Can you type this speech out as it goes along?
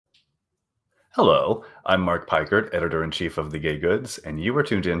Hello, I'm Mark Pikert, editor-in-chief of The Gay Goods, and you are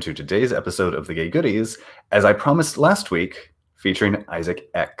tuned in to today's episode of The Gay Goodies, as I promised last week, featuring Isaac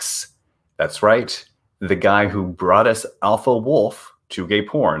X. That's right, the guy who brought us Alpha Wolf to gay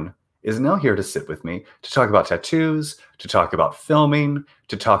porn is now here to sit with me to talk about tattoos, to talk about filming,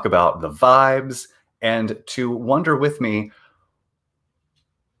 to talk about the vibes, and to wonder with me,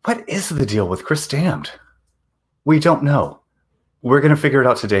 what is the deal with Chris Damned? We don't know. We're going to figure it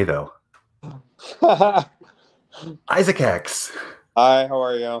out today, though. Isaac X. Hi, how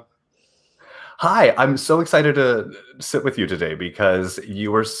are you? Hi, I'm so excited to sit with you today because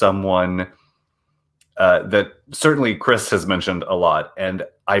you are someone that certainly Chris has mentioned a lot. And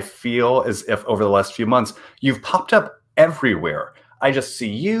I feel as if over the last few months, you've popped up everywhere. I just see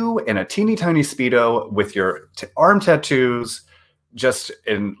you in a teeny tiny Speedo with your arm tattoos, just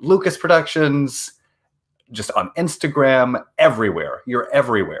in Lucas Productions, just on Instagram, everywhere. You're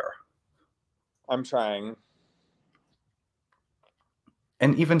everywhere. I'm trying.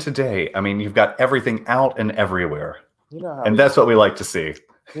 And even today, I mean, you've got everything out and everywhere. You know how and that's what we like to see.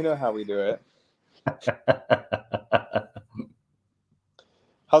 You know how we do it.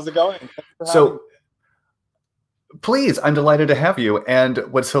 How's it going? So, please, I'm delighted to have you. And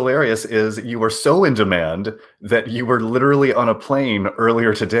what's hilarious is you were so in demand that you were literally on a plane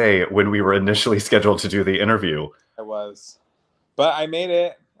earlier today when we were initially scheduled to do the interview. I was. But I made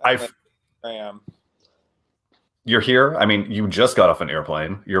it. I am. You're here. I mean, you just got off an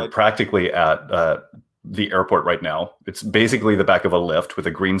airplane. You're practically at the airport right now. It's basically the back of a lift with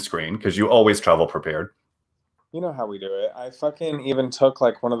a green screen because you always travel prepared. You know how we do it. I fucking even took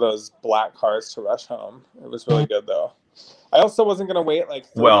like one of those black cars to rush home. It was really good though. I also wasn't going to wait like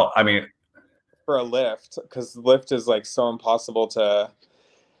for a lift because Lyft is like so impossible to,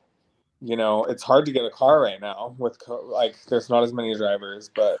 it's hard to get a car right now with like there's not as many drivers,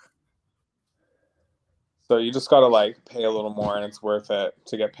 but so you just got to like pay a little more and it's worth it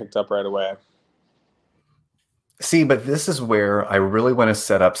to get picked up right away. See, but this is where I really want to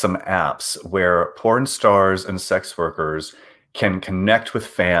set up some apps where porn stars and sex workers can connect with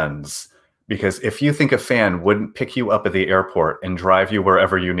fans. Because if you think a fan wouldn't pick you up at the airport and drive you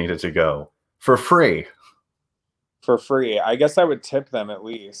wherever you needed to go for free. For free. I guess I would tip them at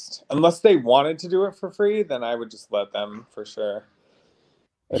least. Unless they wanted to do it for free, then I would just let them for sure.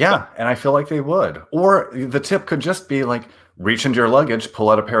 Yeah, and I feel like they would. Or the tip could just be like, reach into your luggage, pull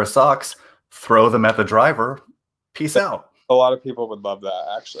out a pair of socks, throw them at the driver, peace out. A lot of people would love that,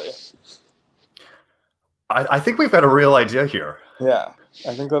 actually. I think we've got a real idea here. Yeah,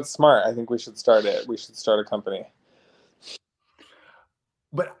 I think that's smart. I think we should start it. We should start a company.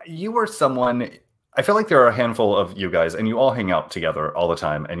 But you are someone... I feel like there are a handful of you guys, and you all hang out together all the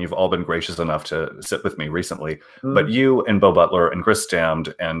time, and you've all been gracious enough to sit with me recently. But you and Bo Butler and Chris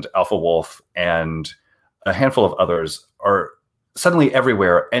Damned and Alpha Wolf and a handful of others are suddenly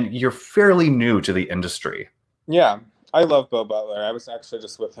everywhere, and you're fairly new to the industry. Yeah, I love Bo Butler. I was actually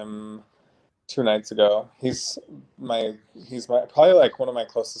just with him 2 nights ago. He's probably like one of my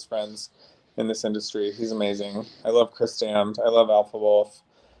closest friends in this industry. He's amazing. I love Chris Damned. I love Alpha Wolf.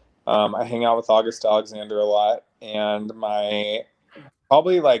 I hang out with August Alexander a lot, and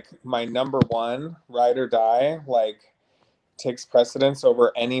probably my number one ride or die, like takes precedence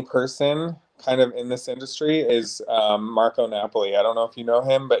over any person kind of in this industry is Marco Napoli. I don't know if you know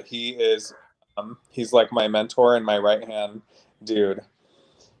him, but he's like my mentor and my right hand dude.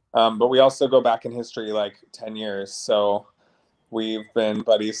 But we also go back in history like 10 years, so we've been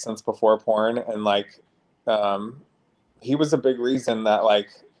buddies since before porn, and he was a big reason that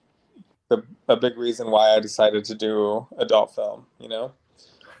a big reason why I decided to do adult film,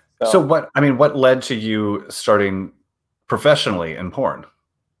 So what led to you starting professionally in porn?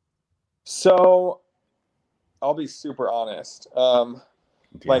 So I'll be super honest.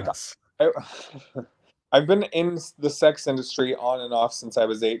 Yes. I've been in the sex industry on and off since I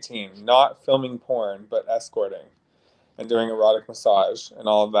was 18, not filming porn, but escorting and doing erotic massage and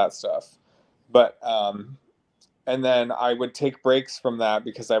all of that stuff. But, and then I would take breaks from that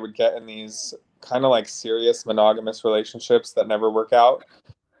because I would get in these kind of like serious monogamous relationships that never work out.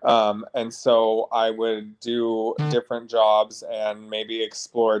 And so I would do different jobs and maybe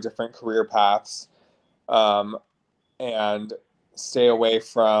explore different career paths, and stay away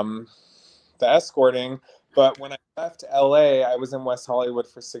from the escorting. But when I left LA, I was in West Hollywood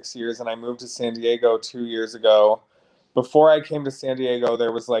for 6 years and I moved to San Diego 2 years ago. Before I came to San Diego,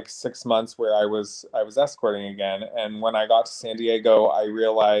 there was like 6 months where I was escorting again. And when I got to San Diego, I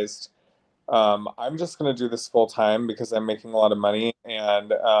realized I'm just going to do this full time because I'm making a lot of money,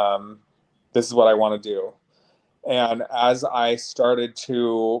 and this is what I want to do. And as I started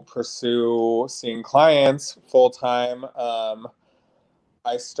to pursue seeing clients full time,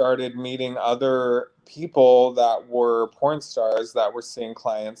 I started meeting other people that were porn stars that were seeing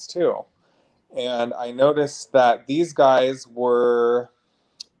clients too. And I noticed that these guys were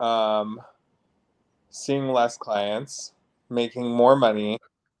seeing less clients, making more money,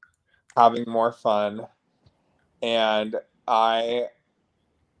 having more fun. And I,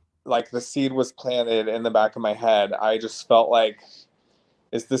 like, the seed was planted in the back of my head. I just felt like,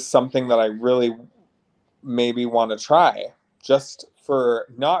 is this something that I really maybe want to try? Just for,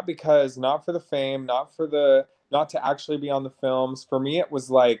 not because, not for the fame, not to actually be on the films. For me, it was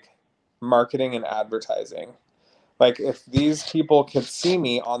like marketing and advertising. Like, if these people could see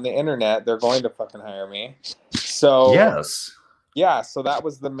me on the internet, they're going to fucking hire me. So Yes. yeah, so that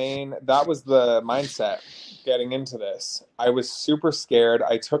was the mindset getting into this. I was super scared.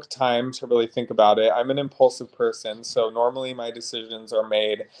 I took time to really think about it. I'm an impulsive person, so normally my decisions are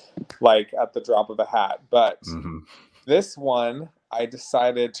made like at the drop of a hat. But this one, I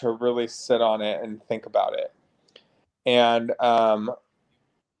decided to really sit on it and think about it. And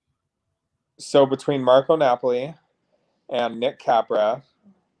so between Marco Napoli and Nick Capra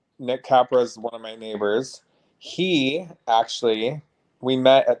is one of my neighbors. He actually, we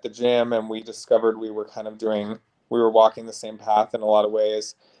met at the gym and we discovered we were walking the same path in a lot of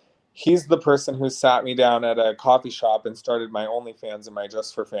ways. He's the person who sat me down at a coffee shop and started my OnlyFans and my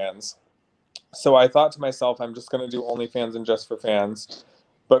Just for Fans. So I thought to myself, I'm just going to do OnlyFans and Just for Fans.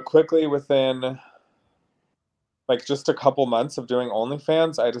 But quickly, within like just a couple months of doing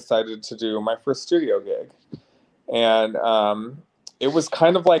OnlyFans, I decided to do my first studio gig. And it was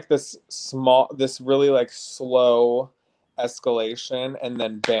kind of like this really like slow escalation, and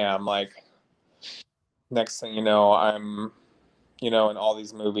then bam, like next thing you know, I'm, in all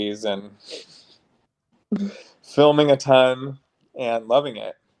these movies and filming a ton and loving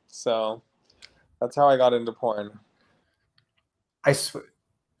it. So that's how I got into porn. I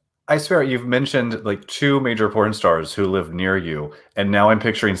swear you've mentioned like two major porn stars who live near you, and now I'm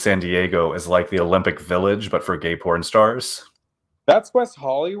picturing San Diego as like the Olympic Village, but for gay porn stars. That's West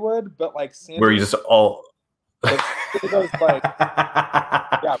Hollywood, but like San Where you Diego, just all like,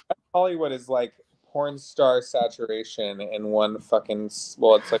 yeah, West Hollywood is like porn star saturation in one fucking,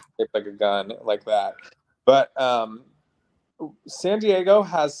 well, it's like shaped like a gun, like that. But San Diego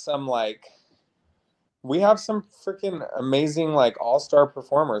has some like, we have some freaking amazing like all-star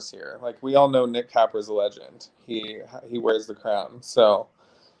performers here. Like, we all know Nick Capra's a legend. He wears the crown. So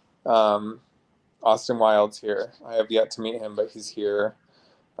Austin Wilde's here. I have yet to meet him, but he's here.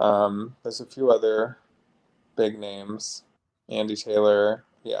 There's a few other big names. Andy Taylor,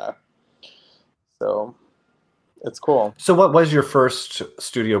 yeah. So it's cool. So what was your first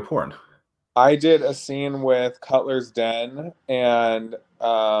studio porn? I did a scene with Cutler's Den, and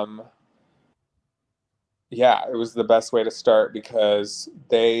yeah, it was the best way to start because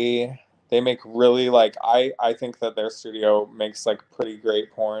they make really like, I think that their studio makes like pretty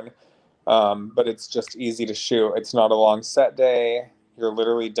great porn. But it's just easy to shoot. It's not a long set day. You're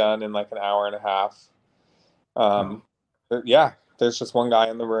literally done in like an hour and a half. But yeah, there's just one guy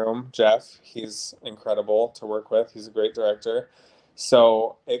in the room, Jeff. He's incredible to work with. He's a great director.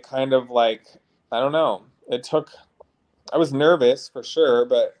 So it kind of like, I don't know. I was nervous for sure,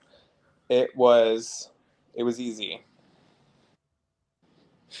 but it was easy.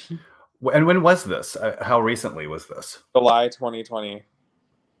 And when was this? How recently was this? July 2020.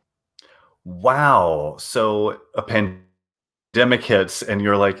 Wow. So a pandemic hits and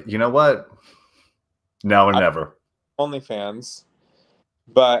you're like, you know what? Now or never. OnlyFans.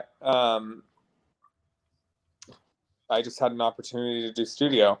 But I just had an opportunity to do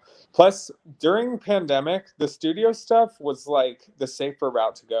studio. Plus, during pandemic, the studio stuff was like the safer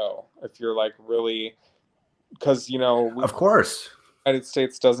route to go if you're like really, because Of course. the United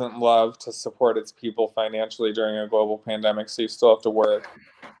States doesn't love to support its people financially during a global pandemic, so you still have to work.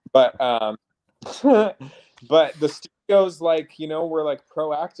 But but the studios, like, were like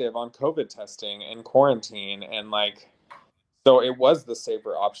proactive on COVID testing and quarantine, and like, so it was the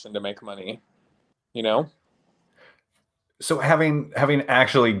safer option to make money, So having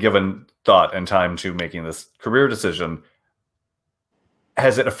actually given thought and time to making this career decision,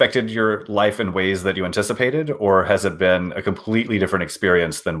 has it affected your life in ways that you anticipated, or has it been a completely different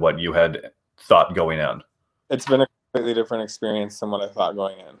experience than what you had thought going in? It's been a completely different experience than what I thought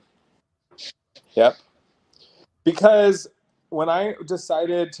going in. Yep. Because when I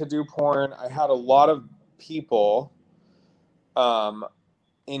decided to do porn, I had a lot of people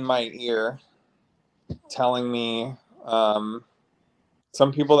in my ear telling me, some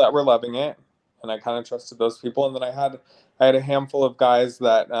people that were loving it and I kind of trusted those people. And then I had a handful of guys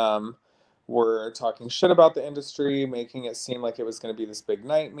that were talking shit about the industry, making it seem like it was going to be this big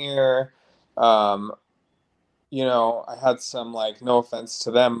nightmare. Um, you know, I had some, like, no offense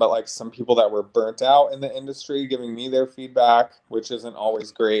to them, but like some people that were burnt out in the industry giving me their feedback, which isn't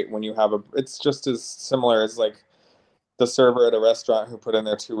always great when you have it's just as similar as like the server at a restaurant who put in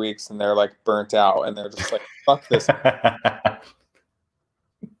their 2 weeks and they're like burnt out and they're just like, fuck this.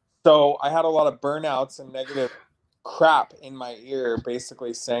 So I had a lot of burnouts and negative crap in my ear,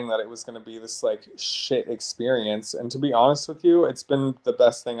 basically saying that it was going to be this like shit experience. And to be honest with you, it's been the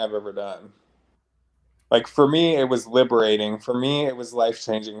best thing I've ever done. Like, for me, it was liberating. For me, it was life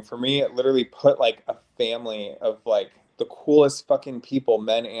changing. For me, it literally put like a family of like the coolest fucking people,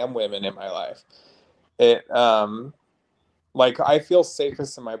 men and women, in my life. It, like, I feel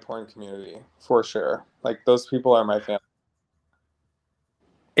safest in my porn community for sure. Like, those people are my family.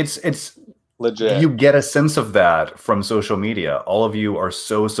 It's Legit. You get a sense of that from social media. All of you are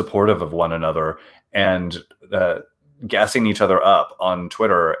so supportive of one another and gassing each other up on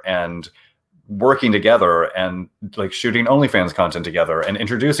Twitter and working together and like shooting OnlyFans content together and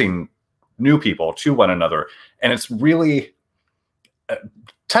introducing new people to one another. And it's really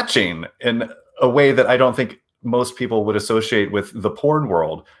touching in a way that I don't think most people would associate with the porn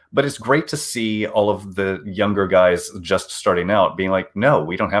world. But it's great to see all of the younger guys just starting out being like, no,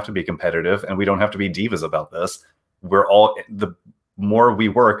 we don't have to be competitive and we don't have to be divas about this. We're all, the more we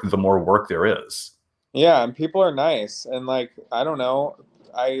work, the more work there is. Yeah, and people are nice. And like, I don't know,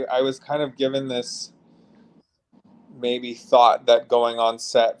 I was kind of given this maybe thought that going on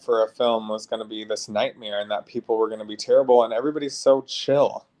set for a film was going to be this nightmare and that people were going to be terrible, and everybody's so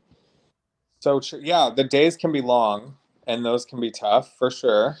chill. Yeah, the days can be long and those can be tough for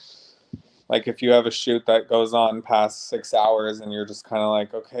sure. Like, if you have a shoot that goes on past 6 hours and you're just kind of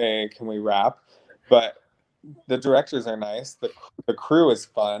like, okay, can we wrap? But the directors are nice. The crew is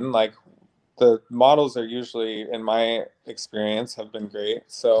fun. Like, the models are usually, in my experience, have been great.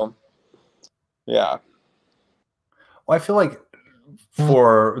 So, yeah. Well, I feel like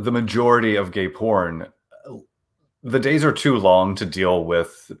for the majority of gay porn, the days are too long to deal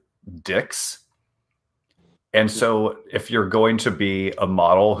with dicks. And so if you're going to be a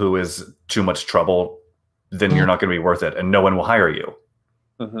model who is too much trouble, then you're not going to be worth it and no one will hire you.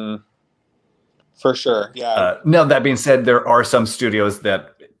 Mm-hmm. For sure. Yeah. Now, that being said, there are some studios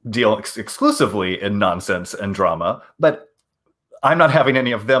that deal exclusively in nonsense and drama, but I'm not having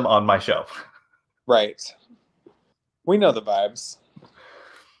any of them on my show. Right. We know the vibes.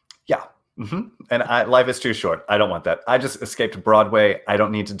 Yeah. Mm-hmm. And life is too short. I don't want that. I just escaped Broadway. I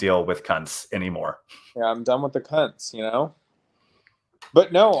don't need to deal with cunts anymore. Yeah, I'm done with the cunts, you know?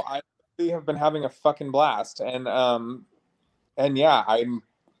 But no, I really have been having a fucking blast. And yeah,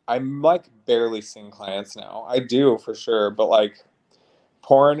 I'm like barely seeing clients now. I do for sure, but like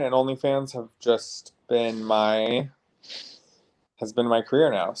porn and OnlyFans have just been my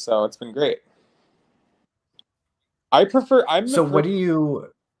career now. So it's been great. So what do you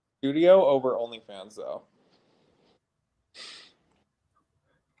studio over OnlyFans though?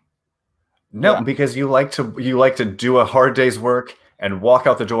 No, yeah. Because you like to do a hard day's work and walk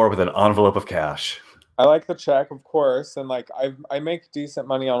out the door with an envelope of cash. I like the check, of course, and like I make decent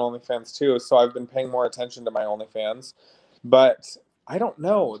money on OnlyFans too, so I've been paying more attention to my OnlyFans. But I don't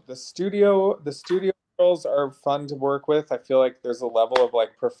know, the studio girls are fun to work with. I feel like there's a level of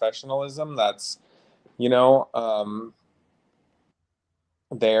like professionalism that's, you know,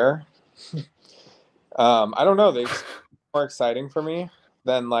 there. I don't know, they're more exciting for me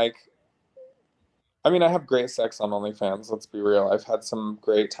than like, I mean, I have great sex on OnlyFans, let's be real. I've had some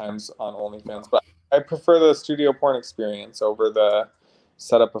great times on OnlyFans, but I prefer the studio porn experience over the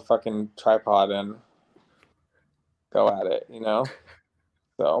set up a fucking tripod and go at it, you know?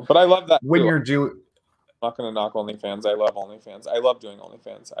 So, but I love that when too. I'm not going to knock OnlyFans. I love OnlyFans. I love doing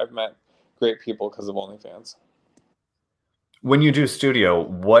OnlyFans. I've met great people because of OnlyFans. When you do studio,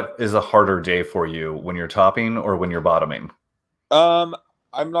 what is a harder day for you, when you're topping or when you're bottoming? I'm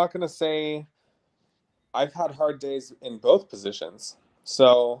not going to say. I've had hard days in both positions.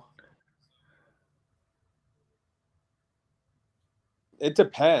 So it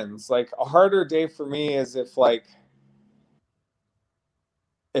depends. Like, a harder day for me is if I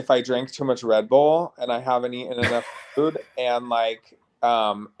drank too much Red Bull and I haven't eaten enough food and like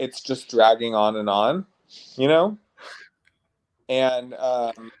it's just dragging on, you know? And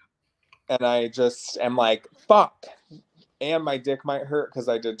I just am like, fuck. And my dick might hurt because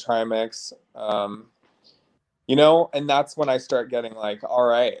I did Trimix. You know, and that's when I start getting like, all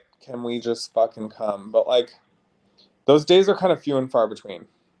right, can we just fucking come? But like, those days are kind of few and far between.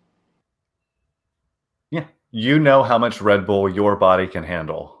 You know how much Red Bull your body can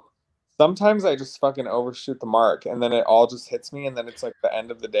handle. Sometimes I just fucking overshoot the mark and then it all just hits me and then it's like the end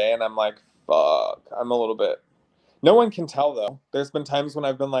of the day and I'm like, fuck, I'm a little bit. No one can tell though. There's been times when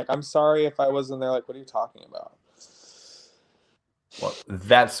I've been like, I'm sorry if I wasn't there. Like, what are you talking about? Well,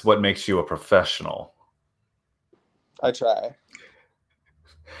 that's what makes you a professional. I try.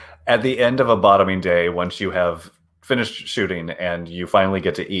 At the end of a bottoming day, once you have finished shooting and you finally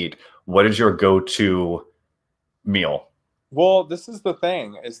get to eat, what is your go-to meal? Well, this is the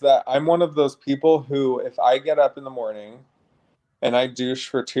thing is that I'm one of those people who, if I get up in the morning and I douche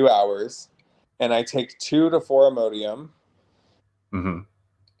for 2 hours and I take 2 to 4 Imodium, Mm-hmm.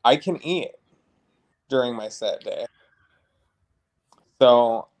 I can eat during my set day.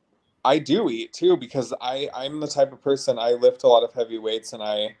 So I do eat too because I'm the type of person I lift a lot of heavy weights and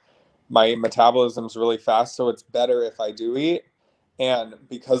my metabolism's really fast, so it's better if I do eat. And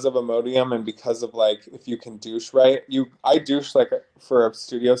because of Imodium and because of like if you can douche right, I douche like for a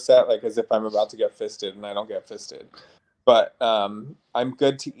studio set like as if I'm about to get fisted and I don't get fisted. But I'm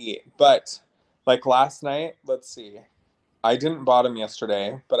good to eat. But like last night, let's see. I didn't bottom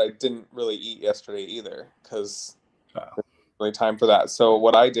yesterday, but I didn't really eat yesterday either because Oh. really time for that. So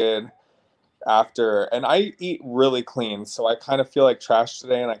what I did after, and I eat really clean, so I kind of feel like trash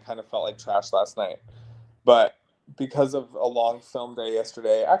today, and I kind of felt like trash last night. But because of a long film day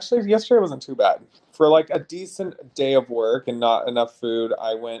yesterday, actually yesterday wasn't too bad. For like a decent day of work and not enough food,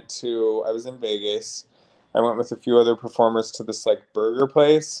 I was in Vegas. I went with a few other performers to this like burger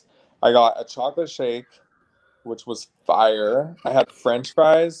place. I got a chocolate shake, which was fire. I had French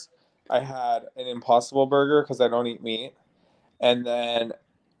fries. I had an Impossible burger because I don't eat meat. And then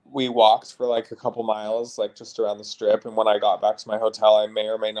we walked for like a couple miles, like just around the strip. And when I got back to my hotel, I may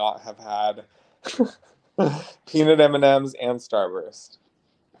or may not have had peanut M&Ms and Starburst.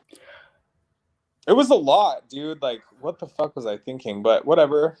 It was a lot, dude. Like, what the fuck was I thinking? But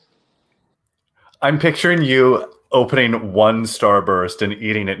whatever. I'm picturing you opening one Starburst and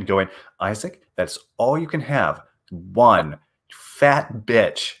eating it and going, Isaac, that's all you can have. One fat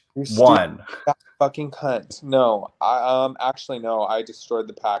bitch. You stupid One. fucking cunt. No, I actually no. I destroyed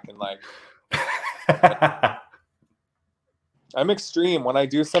the pack and like I'm extreme. When I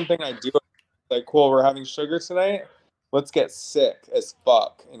do something, I do it. Like, cool, we're having sugar tonight. Let's get sick as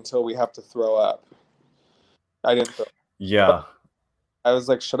fuck until we have to throw up. I didn't throw up. Yeah. I was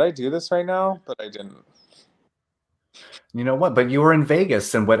like, should I do this right now? But I didn't. You know what? But you were in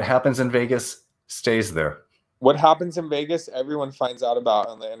Vegas, and what happens in Vegas stays there. What happens in Vegas, everyone finds out about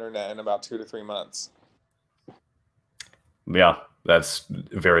on the internet in about 2 to 3 months. Yeah, that's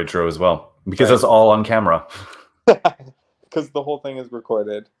very true as well. Because Right? it's all on camera. Because the whole thing is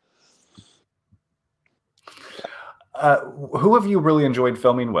recorded. Who have you really enjoyed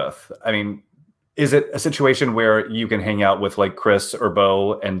filming with? I mean, is it a situation where you can hang out with like Chris or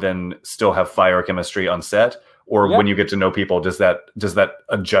Bo and then still have fire chemistry on set? Or Yeah. when you get to know people, does that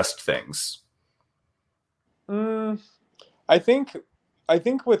adjust things? I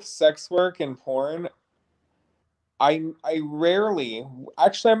think with sex work and porn, I rarely,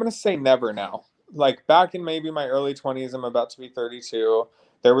 actually I'm gonna say never now. Like back in maybe my early 20s, I'm about to be 32.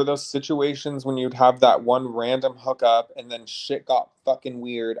 There were those situations when you'd have that one random hookup and then shit got fucking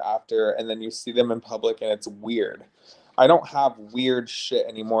weird after, and then you see them in public and it's weird. I don't have weird shit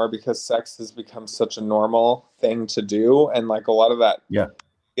anymore because sex has become such a normal thing to do, and like a lot of that Yeah.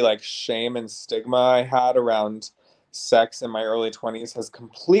 like shame and stigma I had around sex in my early 20s has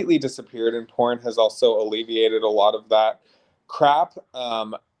completely disappeared, and porn has also alleviated a lot of that crap.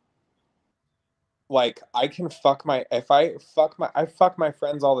 Like I can fuck my if I fuck my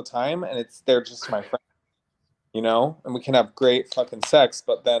friends all the time and they're just my friends, and we can have great fucking sex,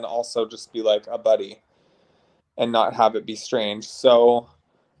 but then also just be like a buddy and not have it be strange. So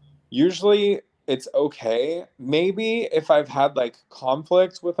usually it's okay. Maybe if I've had like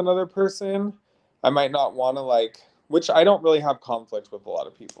conflict with another person, I might not want to like, which I don't really have conflict with a lot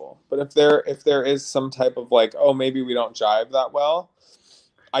of people. But if there is some type of like, oh, maybe we don't jive that well,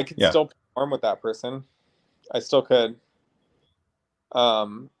 I could Yeah. still perform with that person. I still could.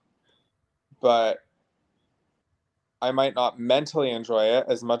 Um, but I might not mentally enjoy it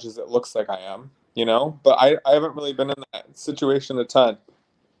as much as it looks like I am, But I haven't really been in that situation a ton.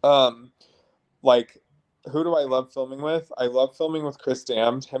 Um, like who do I love filming with? I love filming with Chris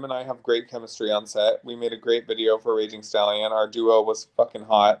Damned. Him and I have great chemistry on set. We made a great video for Raging Stallion. Our duo was fucking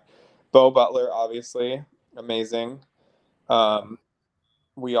hot. Bo Butler, obviously, amazing.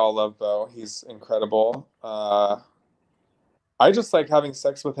 We all love Bo. He's incredible. I just like having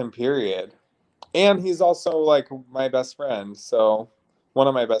sex with him, period. And he's also like my best friend, so one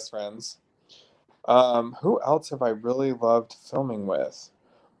of my best friends. Who else have I really loved filming with?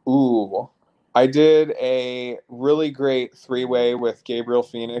 Ooh, I did a really great three-way with Gabriel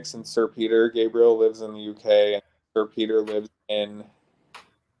Phoenix and Sir Peter. Gabriel lives in the UK and Sir Peter lives in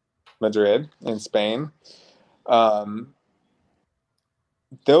Madrid in Spain. Um,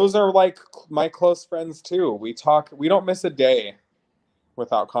 those are like my close friends too. We talk, we don't miss a day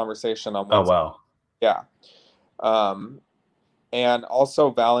without conversation on Oh what's, wow. yeah. Um, and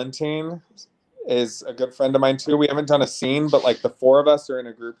also Valentine is a good friend of mine too. We haven't done a scene, but like the four of us are in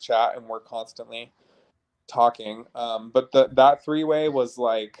a group chat and we're constantly talking. But that three-way was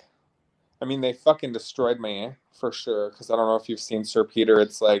like, I mean, they fucking destroyed me for sure. Because I don't know if you've seen Sir Peter.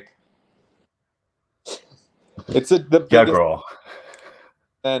 It's like the Yeah, biggest. girl.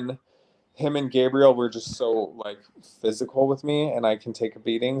 And him and Gabriel were just so like physical with me, and I can take a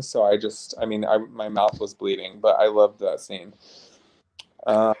beating. So I mean, my mouth was bleeding, but I loved that scene.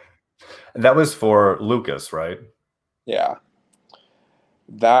 Uh, That was for Lucas, right? yeah,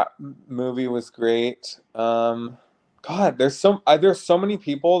 that movie was great. God, there's so many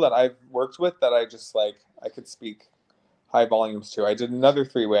people that I've worked with that I just like I could speak high volumes to. I did another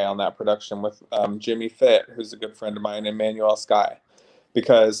three-way on that production with Jimmy Fitt, who's a good friend of mine, and Manuel Sky,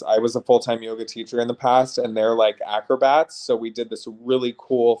 because I was a full-time yoga teacher in the past, and they're like acrobats. So we did this really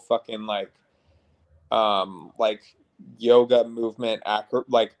cool fucking like yoga movement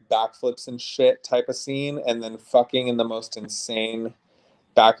like backflips and shit type of scene, and then fucking in the most insane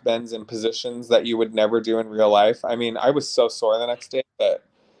back bends and positions that you would never do in real life. I mean, I was so sore the next day, but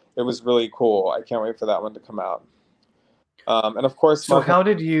it was really cool. I can't wait for that one to come out. And of course, So Marvel. how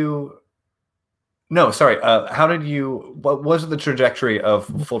did you no, sorry. How did you what was the trajectory of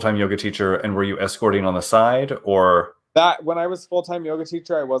full-time yoga teacher and were you escorting on the side or That when I was full time yoga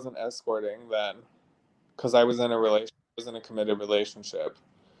teacher, I wasn't escorting then, because I was in a committed relationship.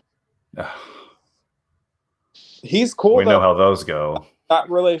 He's cool we know though. how those go. That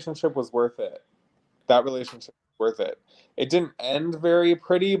relationship was worth it. That relationship was worth it. It didn't end very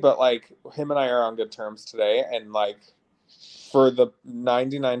pretty, but like him and I are on good terms today, and like for the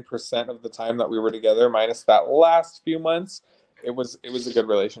 99% of the time that we were together, minus that last few months, it was a good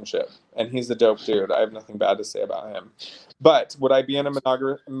relationship. And he's a dope dude. I have nothing bad to say about him. But would I be in a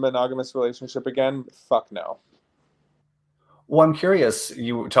monogamous relationship again? Fuck no. Well, I'm curious.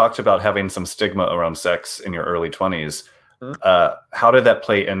 You talked about having some stigma around sex in your early 20s. Hmm? How did that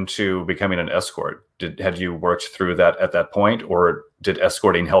play into becoming an escort? Had you worked through that at that point, or did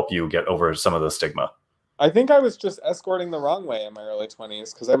escorting help you get over some of the stigma? I think I was just escorting the wrong way in my early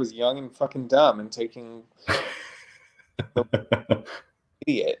 20s because I was young and fucking dumb and taking the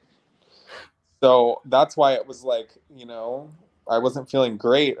idiot. So that's why it was like, I wasn't feeling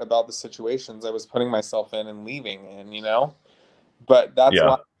great about the situations I was putting myself in and leaving in, But that's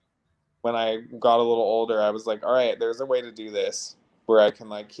why Yeah, when I got a little older, I was like, all right, there's a way to do this where I can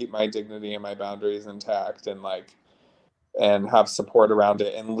like keep my dignity and my boundaries intact and like and have support around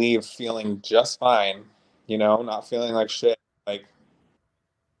it and leave feeling just fine, not feeling like shit. Like,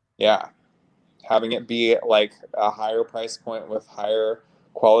 yeah, having it be like a higher price point with higher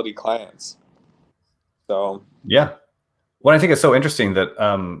quality clients. So, yeah. Well, I think it's so interesting that,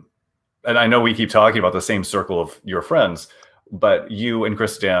 and I know we keep talking about the same circle of your friends, but you and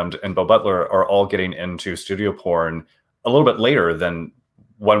Chris Damned and Bo Butler are all getting into studio porn a little bit later than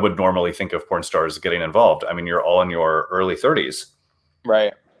one would normally think of porn stars getting involved. I mean, you're all in your early 30s.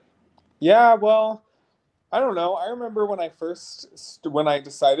 right. Yeah, well, I don't know. I remember when when I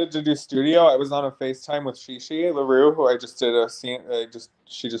decided to do studio, I was on a FaceTime with Shishi LaRue, who I just did a scene.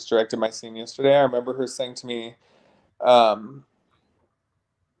 She just directed my scene yesterday. I remember her saying to me, um,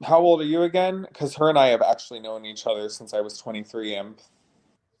 "How old are you again?" Because her and I have actually known each other since I was 23, and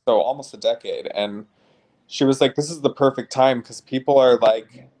so almost a decade. And she was like, "This is the perfect time because people are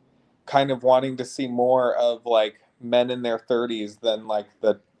like kind of wanting to see more of like men in their 30s than like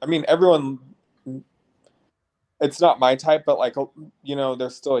I mean, everyone." It's not my type, but like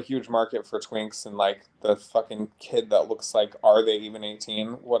there's still a huge market for twinks and like the fucking kid that looks like are they even 18?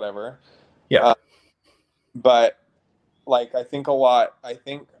 Whatever. Yeah. Uh, but like I think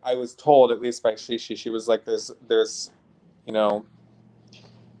I was told at least by Shishi, she was like there's you know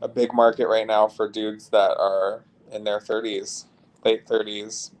a big market right now for dudes that are in their 30s, late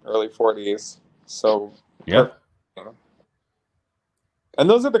 30s, early 40s. So Yeah. perfect. And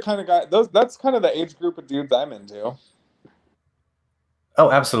those are the kind of guys that's kind of the age group of dudes I'm into.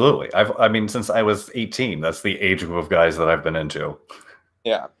 Oh, absolutely. I mean, since I was 18, that's the age group of guys that I've been into.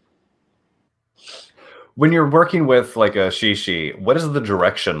 Yeah. When you're working with like a Shishi, what is the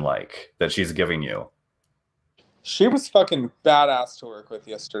direction like that she's giving you? She was fucking badass to work with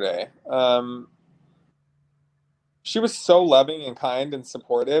yesterday. She was so loving and kind and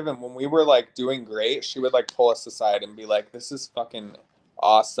supportive. And when we were like doing great, she would like pull us aside and be like, "This is fucking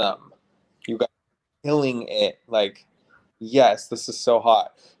awesome. You guys are killing it. Like, yes, this is so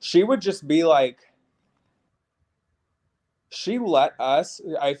hot." She would just be like, she let us.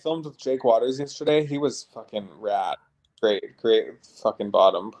 I filmed with Jake Waters yesterday. He was fucking rad. Great, great fucking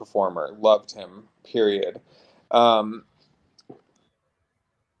bottom performer. Loved him, period. Um,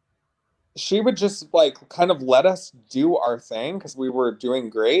 she would just like kind of let us do our thing because we were doing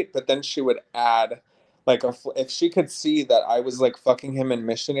great, but then she would add like if she could see that I was like fucking him in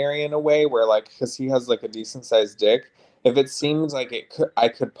missionary in a way where like because he has like a decent sized dick, if it seems like I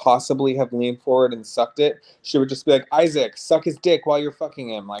could possibly have leaned forward and sucked it, she would just be like, Isaac, suck his dick while you're fucking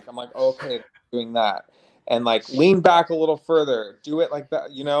him. Like I'm like, oh, okay, doing that. And like lean back a little further, do it like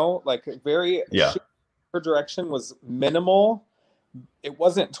that, you know, like very Yeah. her direction was minimal. It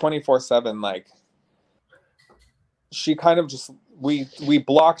wasn't 24/7. Like she kind of just we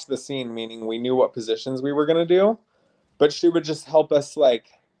blocked the scene, meaning we knew what positions we were going to do, but she would just help us like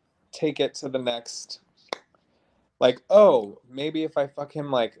take it to the next, like, oh, maybe if I fuck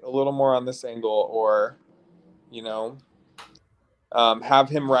him like a little more on this angle, or you know, have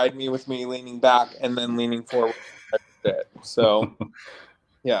him ride me with me leaning back and then leaning forward. So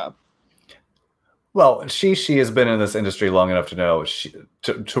yeah. Well, she has been in this industry long enough to know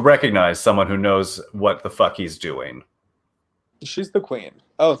to recognize someone who knows what the fuck he's doing. She's the queen.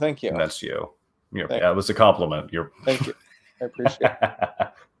 Oh, thank you. And that's you. Yeah, it was a compliment. Thank you. I appreciate it.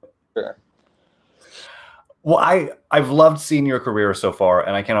 Sure. Well, I've loved seeing your career so far,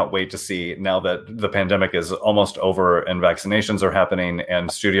 and I cannot wait to see now that the pandemic is almost over and vaccinations are happening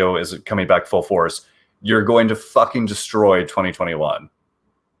and studio is coming back full force. You're going to fucking destroy 2021.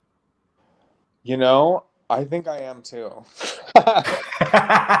 You know, I think I am too.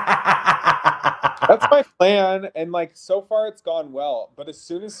 That's my plan. And like so far it's gone well. But as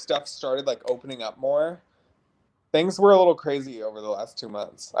soon as stuff started like opening up more, things were a little crazy over the last 2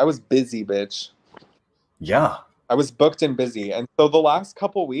 months. I was busy, bitch. Yeah. I was booked and busy. And so the last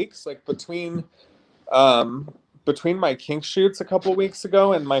couple weeks, like between my kink shoots a couple weeks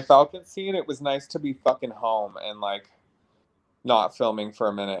ago and my Falcon scene, it was nice to be fucking home and like not filming for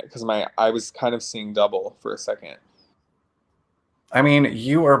a minute because I was kind of seeing double for a second. I mean,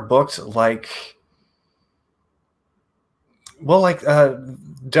 you are booked like, well, like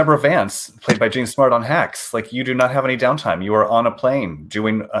Deborah Vance, played by Jean Smart on Hacks. Like, you do not have any downtime. You are on a plane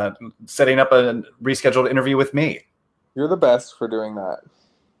doing, setting up a rescheduled interview with me. You're the best for doing that.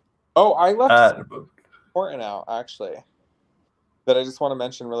 Oh, I left important out actually that I just want to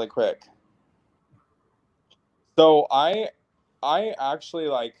mention really quick. So I actually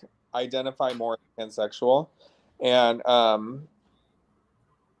like identify more as pansexual, and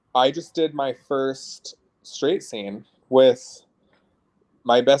I just did my first straight scene with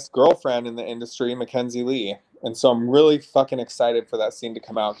my best girlfriend in the industry, Mackenzie Lee. And so I'm really fucking excited for that scene to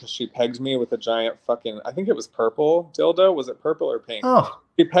come out because she pegged me with a giant fucking, I think it was purple dildo. Was it purple or pink? Oh.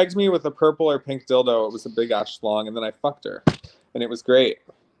 She pegged me with a purple or pink dildo. It was a big ass schlong, and then I fucked her. And it was great.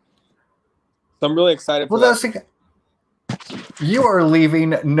 So I'm really excited for that. You are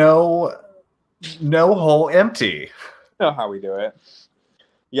leaving no hole empty. You know how we do it.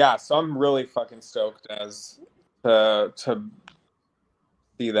 Yeah, so I'm really fucking stoked as to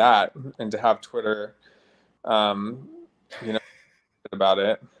see that and to have Twitter you know, about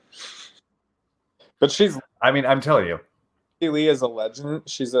it. But I'm telling you, Lee is a legend.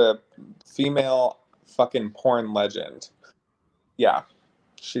 She's a female fucking porn legend. Yeah,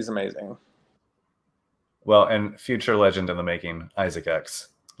 she's amazing. Well, and future legend in the making, Isaac X,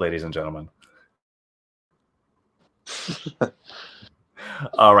 ladies and gentlemen.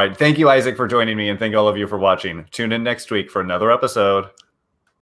 All right. Thank you, Isaac, for joining me, and thank all of you for watching. Tune in next week for another episode.